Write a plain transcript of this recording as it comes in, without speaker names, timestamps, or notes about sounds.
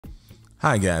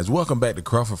Hi guys, welcome back to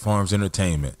Crawford Farms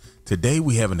Entertainment. Today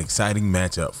we have an exciting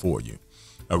matchup for you.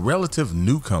 A relative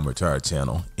newcomer to our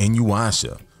channel,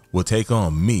 Inuyasha, will take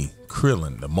on me,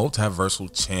 Krillin, the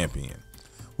multiversal champion.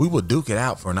 We will duke it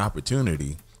out for an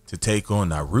opportunity to take on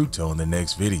Naruto in the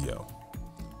next video.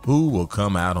 Who will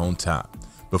come out on top?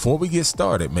 Before we get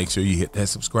started, make sure you hit that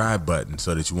subscribe button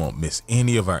so that you won't miss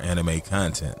any of our anime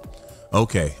content.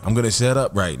 Okay, I'm gonna shut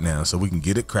up right now so we can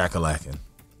get it crack-a-lackin'.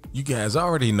 You guys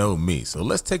already know me, so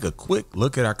let's take a quick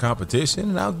look at our competition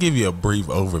and I'll give you a brief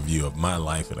overview of my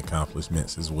life and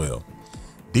accomplishments as well.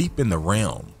 Deep in the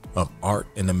realm of art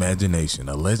and imagination,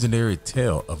 a legendary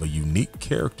tale of a unique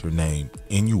character named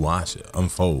Inuyasha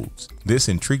unfolds. This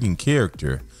intriguing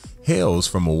character hails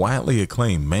from a widely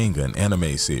acclaimed manga and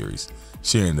anime series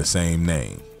sharing the same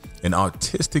name, an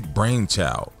artistic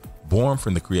brainchild born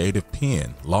from the creative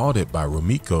pen lauded by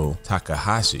Rumiko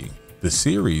Takahashi. The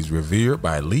series, revered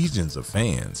by legions of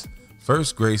fans,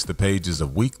 first graced the pages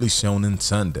of Weekly Shonen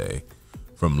Sunday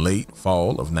from late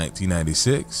fall of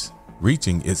 1996,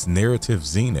 reaching its narrative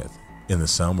zenith in the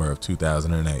summer of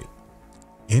 2008.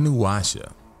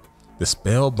 Inuyasha, the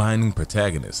spellbinding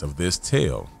protagonist of this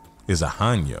tale, is a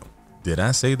Hanyo. Did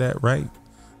I say that right?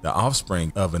 The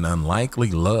offspring of an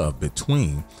unlikely love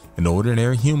between an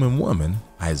ordinary human woman,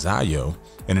 Aizayo,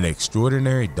 and an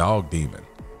extraordinary dog demon,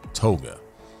 Toga.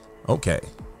 Okay,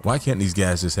 why can't these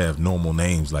guys just have normal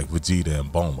names like Vegeta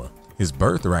and Bulma? His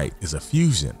birthright is a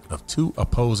fusion of two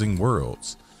opposing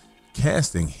worlds,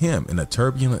 casting him in a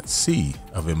turbulent sea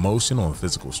of emotional and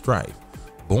physical strife,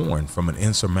 born from an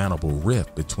insurmountable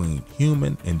rift between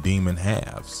human and demon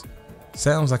halves.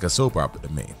 Sounds like a soap opera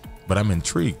to me, but I'm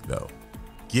intrigued though.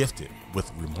 Gifted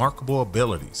with remarkable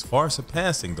abilities far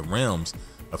surpassing the realms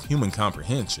of human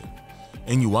comprehension,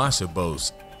 Inuyasha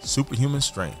boasts superhuman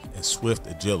strength and swift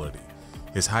agility.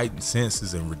 His heightened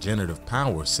senses and regenerative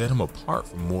power set him apart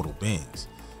from mortal beings.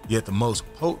 Yet the most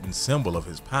potent symbol of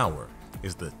his power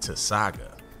is the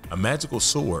Tsuga, a magical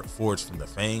sword forged from the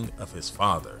fang of his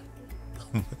father.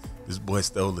 This boy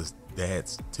stole his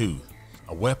dad's tooth,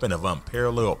 a weapon of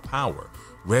unparalleled power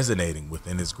resonating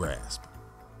within his grasp.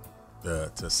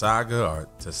 The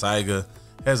Tsuga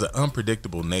has an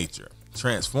unpredictable nature,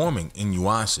 transforming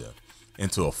Inuyasha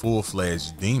into a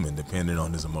full-fledged demon depending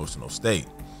on his emotional state.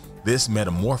 This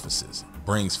metamorphosis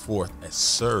brings forth a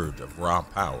surge of raw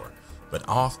power, but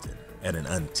often at an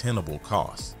untenable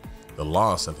cost, the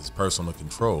loss of his personal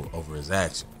control over his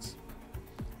actions.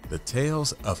 The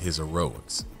tales of his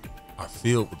heroics are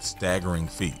filled with staggering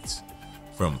feats,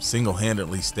 from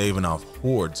single-handedly staving off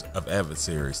hordes of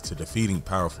adversaries to defeating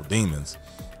powerful demons.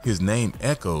 His name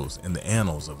echoes in the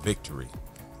annals of victory.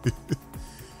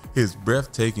 His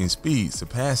breathtaking speed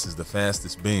surpasses the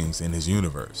fastest beings in his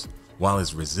universe, while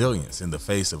his resilience in the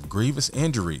face of grievous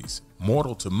injuries,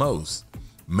 mortal to most,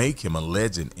 make him a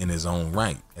legend in his own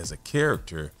right as a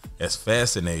character as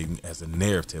fascinating as the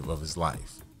narrative of his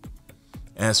life.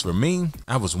 As for me,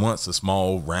 I was once a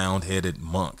small round-headed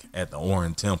monk at the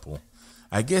Orin Temple.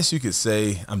 I guess you could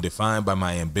say I'm defined by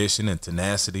my ambition and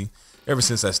tenacity. Ever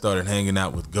since I started hanging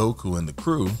out with Goku and the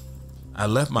crew, I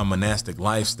left my monastic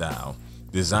lifestyle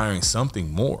desiring something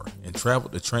more and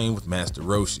traveled to train with Master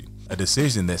Roshi, a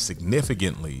decision that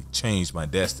significantly changed my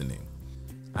destiny.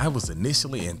 I was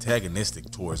initially antagonistic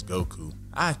towards Goku.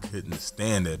 I couldn't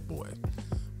stand that boy,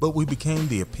 but we became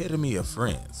the epitome of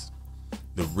friends.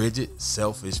 The rigid,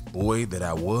 selfish boy that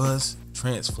I was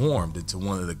transformed into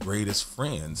one of the greatest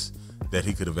friends that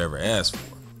he could have ever asked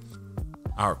for.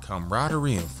 Our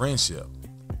camaraderie and friendship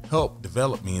helped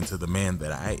develop me into the man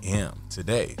that I am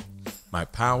today. My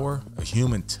power, a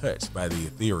human touched by the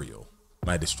ethereal.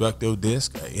 My destructo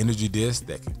disc, an energy disc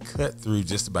that can cut through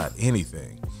just about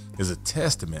anything, is a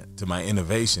testament to my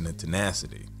innovation and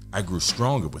tenacity. I grew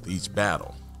stronger with each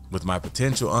battle. With my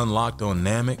potential unlocked on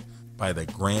Namek by the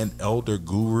Grand Elder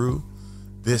Guru,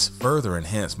 this further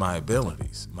enhanced my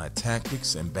abilities. My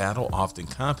tactics in battle often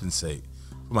compensate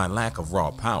for my lack of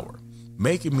raw power,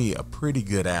 making me a pretty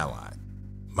good ally.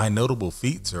 My notable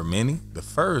feats are many. The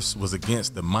first was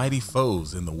against the mighty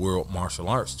foes in the World Martial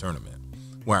Arts Tournament,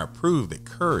 where I proved that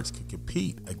courage could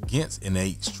compete against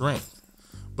innate strength.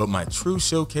 But my true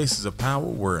showcases of power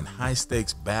were in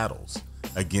high-stakes battles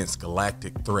against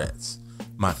galactic threats.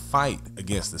 My fight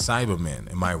against the Cybermen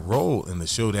and my role in the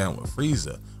showdown with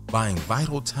Frieza, buying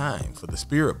vital time for the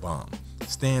Spirit Bomb,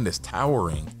 stand as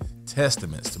towering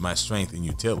testaments to my strength and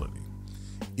utility.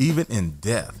 Even in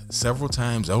death, several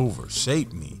times over,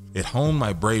 shaped me. It honed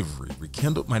my bravery,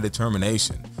 rekindled my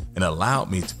determination, and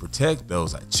allowed me to protect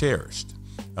those I cherished.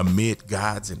 Amid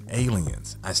gods and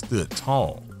aliens, I stood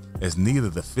tall, as neither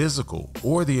the physical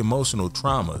or the emotional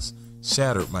traumas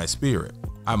shattered my spirit.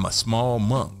 I'm a small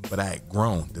monk, but I had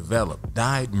grown, developed,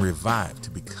 died, and revived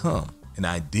to become an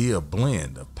ideal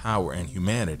blend of power and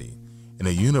humanity in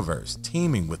a universe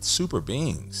teeming with super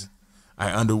beings.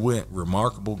 I underwent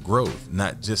remarkable growth,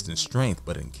 not just in strength,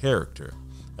 but in character,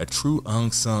 a true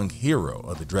unsung hero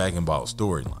of the Dragon Ball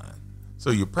storyline. So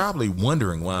you're probably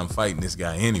wondering why I'm fighting this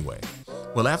guy anyway.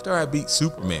 Well, after I beat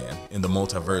Superman in the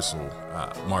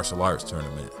multiversal martial arts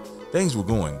tournament, things were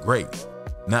going great.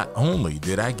 Not only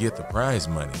did I get the prize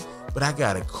money, but I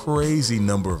got a crazy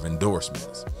number of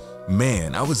endorsements.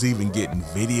 Man, I was even getting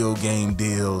video game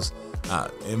deals,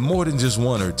 and more than just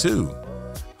one or two.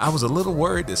 I was a little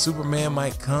worried that Superman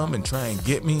might come and try and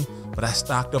get me, but I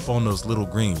stocked up on those little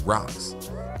green rocks,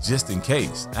 just in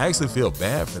case. I actually feel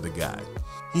bad for the guy.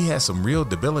 He has some real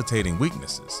debilitating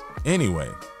weaknesses. Anyway,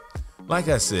 like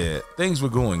I said, things were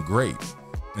going great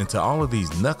until all of these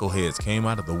knuckleheads came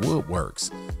out of the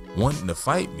woodworks, wanting to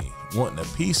fight me, wanting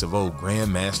a piece of old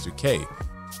Grandmaster K.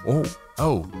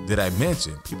 Oh, did I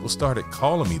mention people started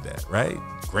calling me that, right?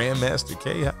 Grandmaster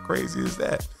K, how crazy is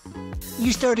that?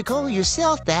 You started calling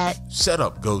yourself that? Shut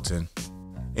up, Goten.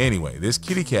 Anyway, this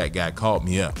kitty cat guy called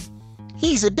me up.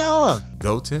 He's a dog.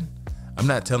 Goten, I'm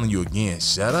not telling you again.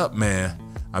 Shut up, man.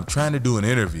 I'm trying to do an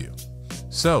interview.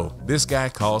 So this guy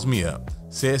calls me up,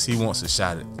 says he wants a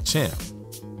shot at the champ.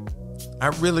 I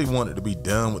really wanted to be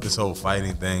done with this whole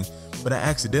fighting thing, but I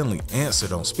accidentally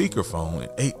answered on speakerphone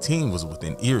and 18 was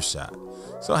within earshot,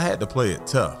 so I had to play it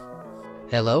tough.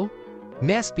 Hello?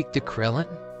 May I speak to Krillin?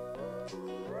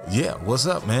 Yeah, what's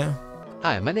up, man?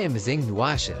 Hi, my name is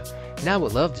Inuyasha, and I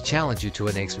would love to challenge you to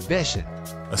an exhibition.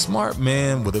 A smart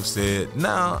man would have said,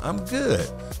 nah, I'm good,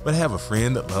 but I have a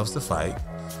friend that loves to fight.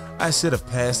 I should have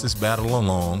passed this battle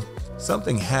along.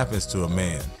 Something happens to a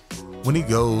man when he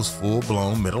goes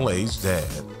full-blown middle-aged dad.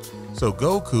 So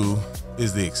Goku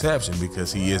is the exception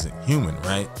because he isn't human,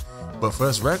 right? But for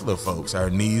us regular folks, our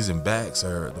knees and backs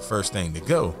are the first thing to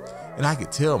go. And I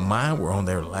could tell mine were on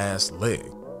their last leg.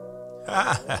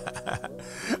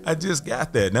 I just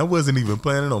got that and I wasn't even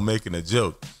planning on making a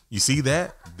joke. You see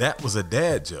that? That was a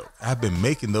dad joke. I've been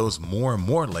making those more and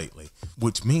more lately,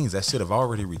 which means I should have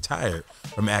already retired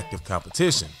from active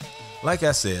competition. Like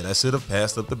I said, I should have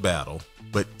passed up the battle,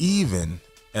 but even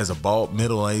as a bald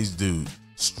middle-aged dude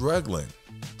struggling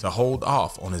to hold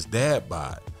off on his dad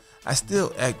bod, I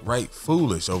still act right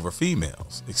foolish over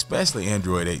females, especially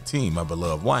Android 18, my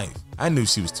beloved wife. I knew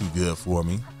she was too good for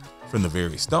me from the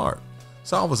very start,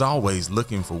 so I was always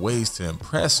looking for ways to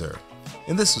impress her,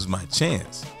 and this was my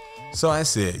chance. So I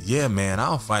said, yeah man,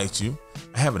 I'll fight you.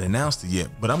 I haven't announced it yet,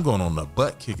 but I'm going on a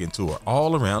butt-kicking tour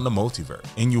all around the multiverse.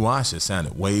 Inuyasha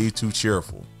sounded way too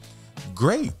cheerful.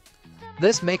 Great.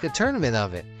 Let's make a tournament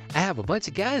of it. I have a bunch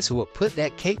of guys who will put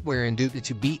that cape-wearing dude that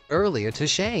you beat earlier to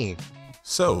shame.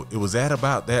 So it was at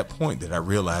about that point that I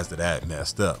realized that I had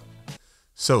messed up.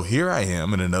 So here I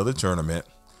am in another tournament.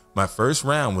 My first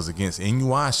round was against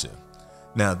Inuyasha.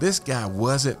 Now this guy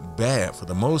wasn't bad for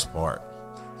the most part.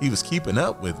 He was keeping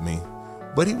up with me,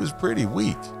 but he was pretty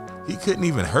weak. He couldn't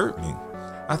even hurt me.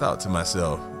 I thought to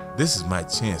myself, this is my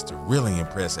chance to really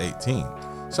impress 18.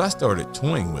 So I started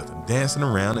toying with him, dancing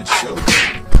around and showed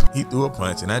him. He threw a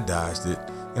punch and I dodged it,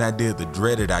 and I did the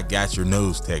dreaded I got your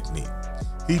nose technique.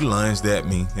 He lunged at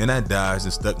me and I dodged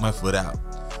and stuck my foot out.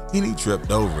 And he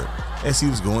tripped over it. As he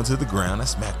was going to the ground, I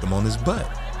smacked him on his butt.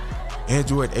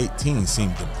 Android 18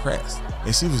 seemed impressed,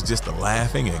 and she was just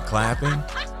laughing and clapping.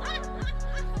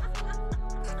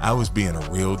 I was being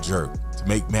a real jerk. To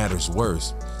make matters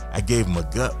worse, I gave him a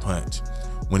gut punch.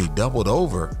 When he doubled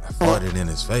over, I farted in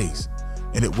his face.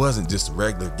 And it wasn't just a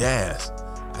regular gas.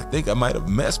 I think I might have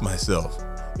messed myself.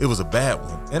 It was a bad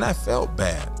one, and I felt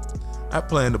bad. I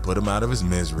planned to put him out of his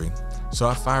misery, so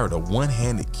I fired a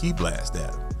one-handed key blast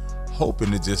at him,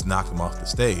 hoping to just knock him off the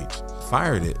stage.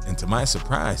 Fired it, and to my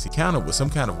surprise, he countered with some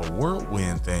kind of a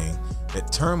whirlwind thing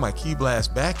that turned my key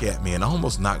blast back at me and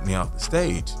almost knocked me off the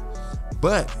stage.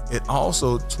 But it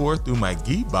also tore through my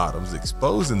gi bottoms,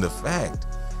 exposing the fact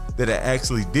that I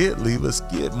actually did leave a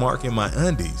skid mark in my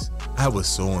undies. I was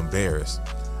so embarrassed.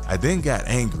 I then got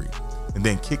angry and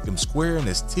then kicked him square in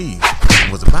his teeth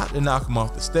and was about to knock him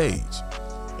off the stage.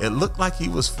 It looked like he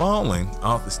was falling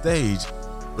off the stage,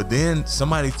 but then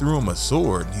somebody threw him a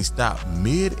sword and he stopped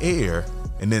mid-air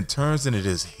and then turns into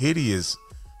this hideous,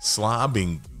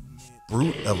 slobbing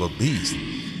brute of a beast.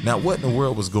 Now what in the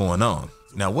world was going on?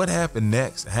 Now what happened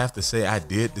next, I have to say I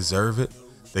did deserve it.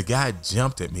 The guy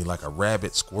jumped at me like a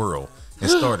rabid squirrel and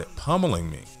started pummeling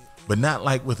me, but not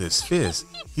like with his fist.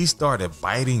 He started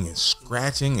biting and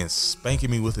scratching and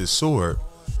spanking me with his sword.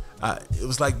 It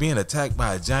was like being attacked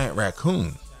by a giant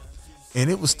raccoon, and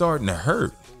it was starting to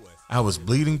hurt. I was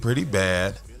bleeding pretty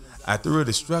bad. I threw a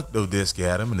destructo disc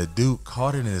at him and the dude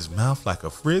caught it in his mouth like a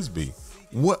frisbee.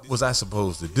 What was I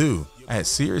supposed to do? I had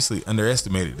seriously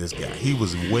underestimated this guy. He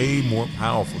was way more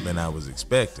powerful than I was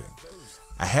expecting.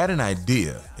 I had an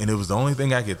idea and it was the only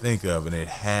thing I could think of and it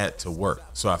had to work.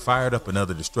 So I fired up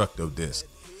another destructo disc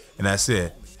and I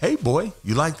said, "Hey boy,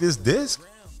 you like this disc?"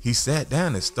 He sat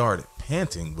down and started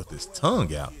panting with his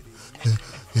tongue out.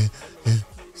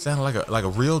 Sounded like a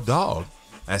real dog.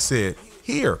 I said,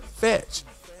 "Here, fetch."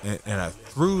 And I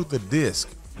threw the disc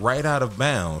right out of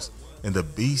bounds and the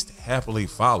beast happily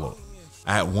followed.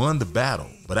 I had won the battle,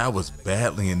 but I was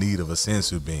badly in need of a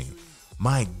sensu bean.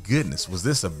 My goodness, was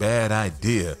this a bad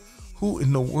idea? Who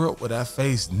in the world would I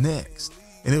face next?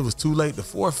 And it was too late to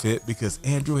forfeit because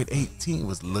Android 18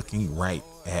 was looking right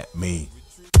at me.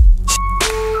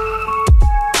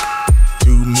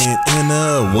 2 men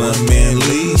enter, 1 man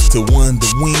leads, to 1 to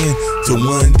win, to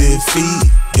 1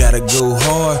 defeat. Gotta go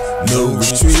hard, no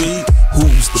retreat.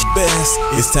 Who's the best?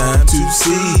 It's time to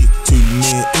see. 2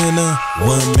 men enter,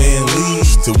 1 man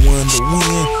leads, to 1 to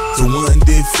win, to 1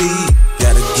 defeat.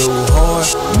 Gotta go hard,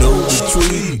 no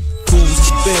retreat. Who's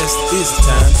the best? It's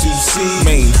time to see.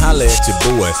 Main, holla at your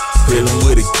boy, Krillin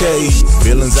with a K.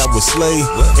 Villains I will slay.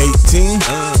 18,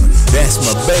 that's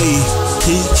my babe.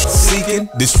 Keep seeking,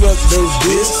 destruct those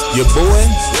discs. Your boy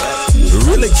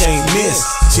really can't miss.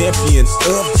 Champion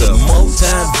of the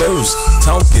multiverse.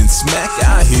 Talking smack,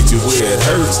 I hit you where it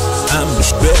hurts. I'm the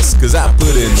best cause I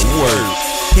put in the work.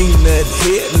 Peanut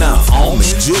head, now almond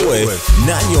joy.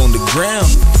 Now you on the ground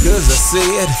cause I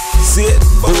said, sit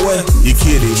boy, you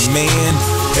kitty man.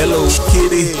 Hello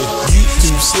kitty, you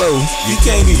too slow, you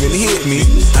can't even hit me.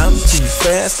 I'm too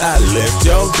fast, I left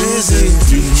y'all busy.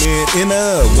 2 men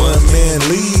enter, 1 man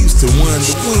leaves, to 1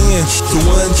 to win, to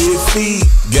 1 defeat.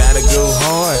 Gotta go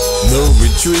hard, no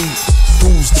retreat.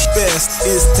 Who's the best?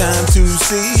 It's time to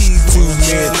see. 2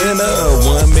 men enter,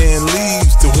 1 man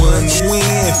leaves, to 1 to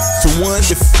win, to 1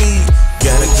 defeat.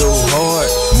 Gotta go hard,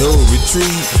 no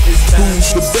retreat.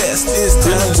 Who's the best? It's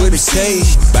time with a K.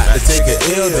 About to take a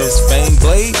L, this fang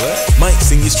blade might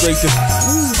send you straight to,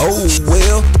 oh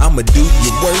well, I'ma do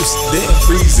your worst, then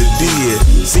Frieza did.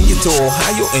 Send you to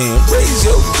Ohio and raise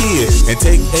your kid. And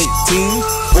take 18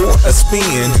 for a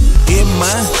spin in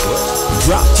my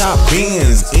drop top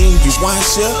Benz.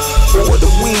 Inuyasha for the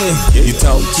win. You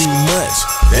talk too much,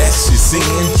 that's your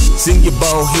sin. Send your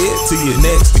bald head to your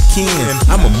next of kin.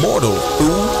 I'm immortal,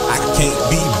 fool, I can't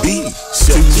be beat.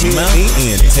 Shut your mouth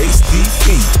and taste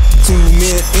defeat. 2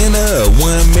 men enter,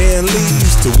 1 man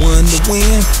leaves, to 1 to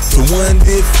win, to 1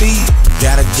 defeat.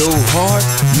 Gotta go hard,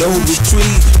 no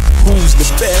retreat. Who's the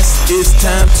best? It's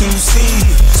time to see.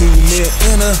 2 men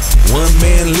enter, 1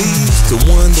 man leaves, to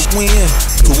 1 to win,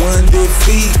 to 1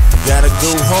 defeat. Gotta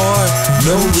go hard,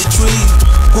 no retreat.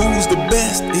 Who's the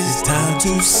best? It's time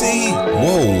to see.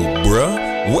 Whoa,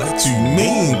 bruh, what you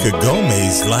mean?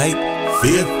 Kagome's like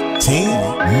 15?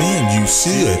 Man, you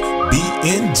should be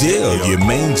in jail. You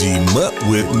mangy mutt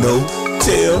with no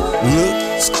tail. Look,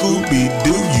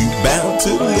 Scooby-Doo, you bound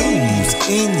to lose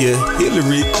in your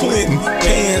Hillary Clinton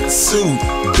pantsuit.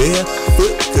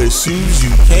 Barefoot, cause shoes you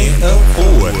can't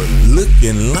afford.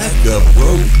 Looking like a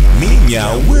broke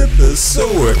meow with a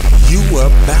sword. You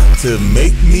about to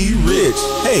make me rich.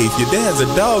 Hey, if your dad's a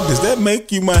dog, does that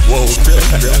make you my... Whoa,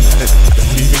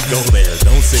 don't even go there.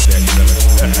 Don't say that,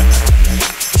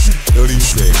 Don't even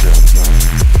say it, girl.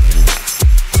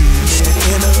 2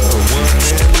 men enter, 1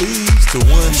 man leaves, to 1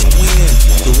 to win,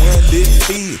 to 1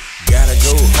 defeat. Gotta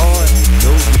go hard,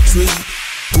 no retreat.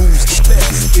 Who's the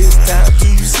best? It's time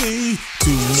to see.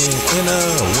 2 men enter,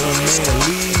 1 man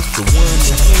leaves, to 1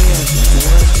 to win, to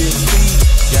 1 defeat.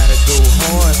 Gotta go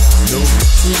hard, no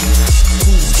retreat.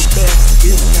 Who's the best?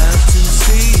 It's time to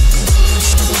see.